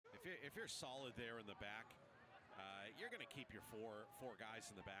if you're solid there in the back, you're going to keep your four guys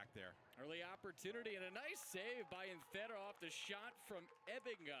in the back there. Early opportunity and a nice save by Inthera off the shot from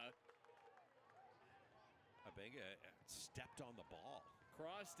Ebbinga. Ebbinga stepped on the ball.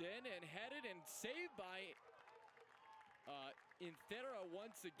 Crossed in and headed and saved by Inthera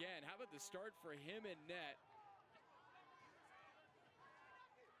once again. How about the start for him in net?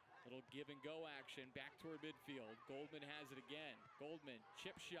 Little give and go action back toward midfield. Goldman has it again. Goldman,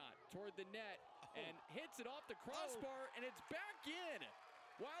 chip shot toward the net and hits it off the crossbar and it's back in.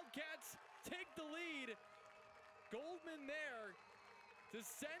 Wildcats take the lead. Goldman there to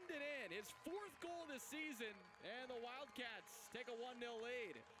send it in. His 4th goal of the season, and the Wildcats take a 1-0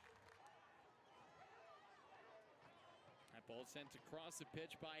 lead. That ball sent across the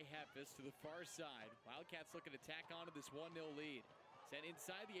pitch by Heffes to the far side. Wildcats looking to tack onto this 1-0 lead. Sent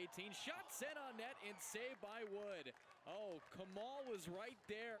inside the 18, shot sent on net and saved by Wood. Oh, Kamal was right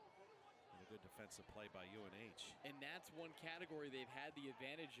there. And a good defensive play by UNH. And that's one category they've had the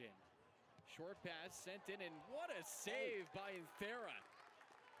advantage in. Short pass sent in, and what a save by Inthera.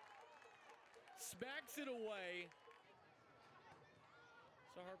 Smacks it away.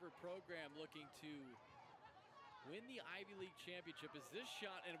 It's a Harvard program looking to win the Ivy League championship. Is this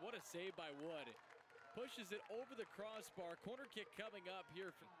shot, and what a save by Wood. Pushes it over the crossbar. Corner kick coming up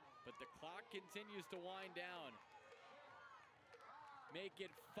here, but the clock continues to wind down. Make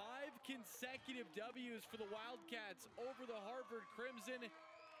it 5 consecutive W's for the Wildcats over the Harvard Crimson.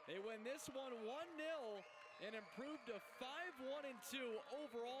 They win this one 1-0 and improve to 5-1-2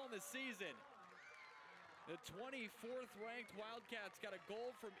 overall in the season. The 24th ranked Wildcats got a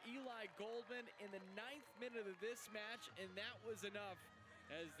goal from Eli Goldman in the 9th minute of this match, and that was enough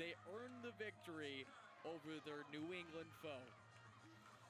as they earned the victory over their New England foe.